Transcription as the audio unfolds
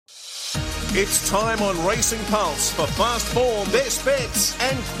It's time on Racing Pulse for fast form, best bets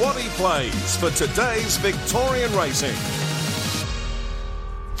and quaddy plays for today's Victorian racing.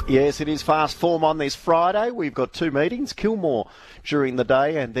 Yes, it is fast form on this Friday. We've got two meetings, Kilmore during the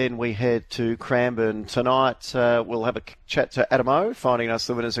day, and then we head to Cranbourne tonight. We'll have a chat to Adam O, finding us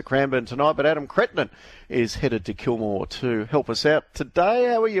the winners at Cranbourne tonight, but Adam Cretton is headed to Kilmore to help us out today.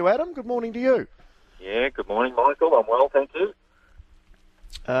 How are you, Adam? Good morning to you. Yeah, good morning, Michael. I'm well, thank you.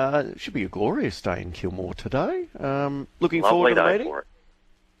 It should be a glorious day in Kilmore today. Looking Lovely forward to the day meeting? for it.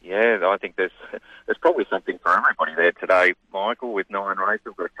 Yeah, I think there's probably something for everybody there today, Michael, with 9 races.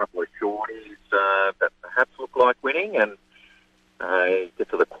 We've got a couple of shorties that perhaps look like winning, and get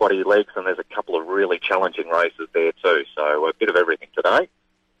to the quaddy legs, and there's a couple of really challenging races there too. So a bit of everything today.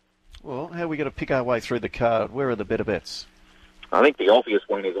 Well, how are we going to pick our way through the card? Where are the better bets? I think the obvious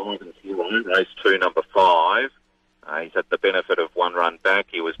one is Ivan's Hero, race 2, number 5. He's had the benefit of one run back.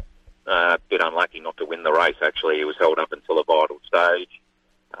 He was a bit unlucky not to win the race, actually. He was held up until a vital stage.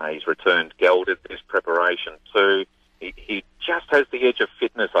 He's returned gelded this preparation too. He just has the edge of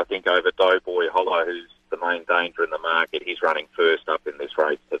fitness, I think, over Doughboy Hollow, who's the main danger in the market. He's running first up in this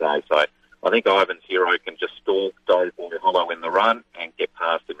race today. So I think Ivan's Hero can just stalk Doughboy Hollow in the run and get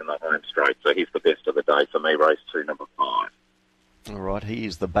past him in the home straight. So he's the best of the day for me, race 2, number 5. All right, he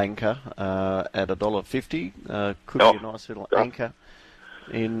is the banker at $1.50. Could be a nice little anchor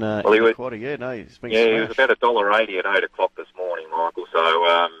in the quaddy. Yeah, no, he's been he was about $1.80 at 8 o'clock this morning, Michael. So,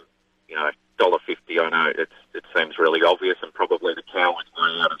 $1.50, I know it seems really obvious, and probably the coward's way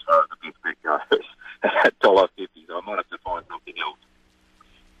out as far as the best bet goes at $1.50. So I might have to find something else.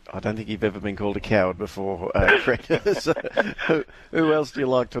 I don't think you've ever been called a coward before, Fred. So, who else do you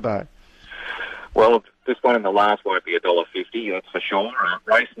like today? Well, this one and the last won't be $1.50, that's for sure.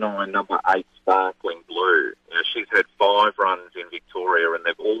 Race 9, number 8, Sparkling Blue. She's had 5 runs in Victoria, and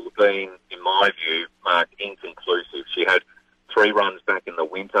they've all been, in my view, marked inconclusive. She had 3 runs back in the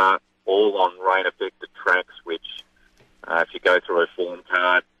winter, all on rain-affected tracks, which, if you go through her form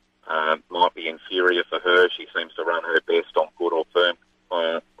card, might be inferior for her. She seems to run her best on good or firm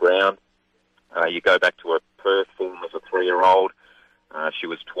ground. You go back to her Perth form as a 3-year-old. She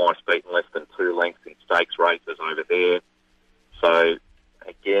was twice beaten less than 2 lengths in stakes races over there. So,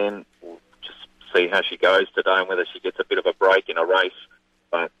 again, we'll just see how she goes today and whether she gets a bit of a break in a race.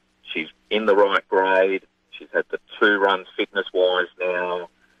 But she's in the right grade. She's had the 2 runs fitness-wise now.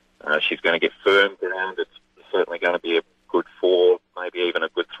 She's going to get firm ground. It's certainly going to be a good 4, maybe even a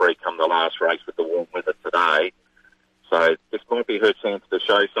good 3 come the last race with the warm weather today. So this might be her chance to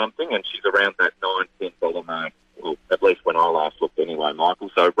show something, and she's around that $9-10 mark. Well, at least when I last looked anyway, Michael.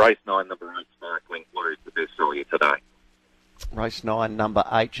 So race 9, number 8, Sparkling Blue is the best value today. Race 9, number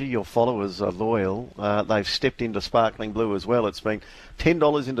 8. Gee, your followers are loyal. They've stepped into Sparkling Blue as well. It's been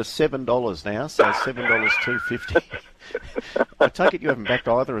 $10 into $7 now, so $7.250. I take it you haven't backed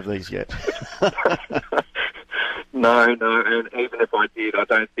either of these yet. No, and even if I did, I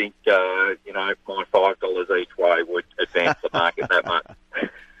don't think, my $5 each way would advance the market that much.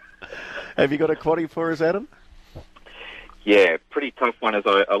 Have you got a quaddy for us, Adam? Yeah, pretty tough one, as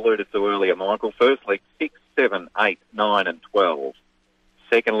I alluded to earlier, Michael. First leg, 6, 7, 8, 9 and 12.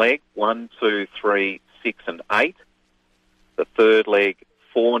 Second leg, 1, 2, 3, 6 and 8. The third leg,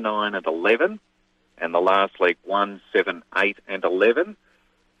 4, 9 and 11. And the last leg, 1, 7, 8 and 11.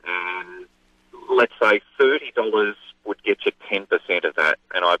 Let's say $30 would get you 10% of that,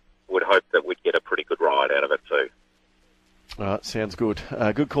 and I would hope that we'd get a pretty good ride out of it too. All right, sounds good.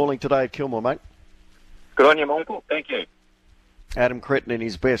 Good calling today at Kilmore, mate. Good on you, Michael. Thank you. Adam Cretton in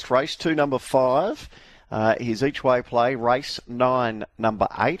his best. Race 2, number 5. His each-way play, race 9, number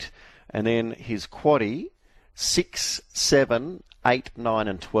 8. And then his quaddy, 6, 7, 8, 9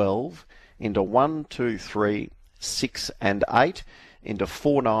 and 12. Into 1, 2, 3, 6 and 8. Into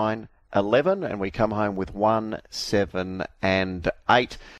 4, 9, 11. And we come home with 1, 7 and 8.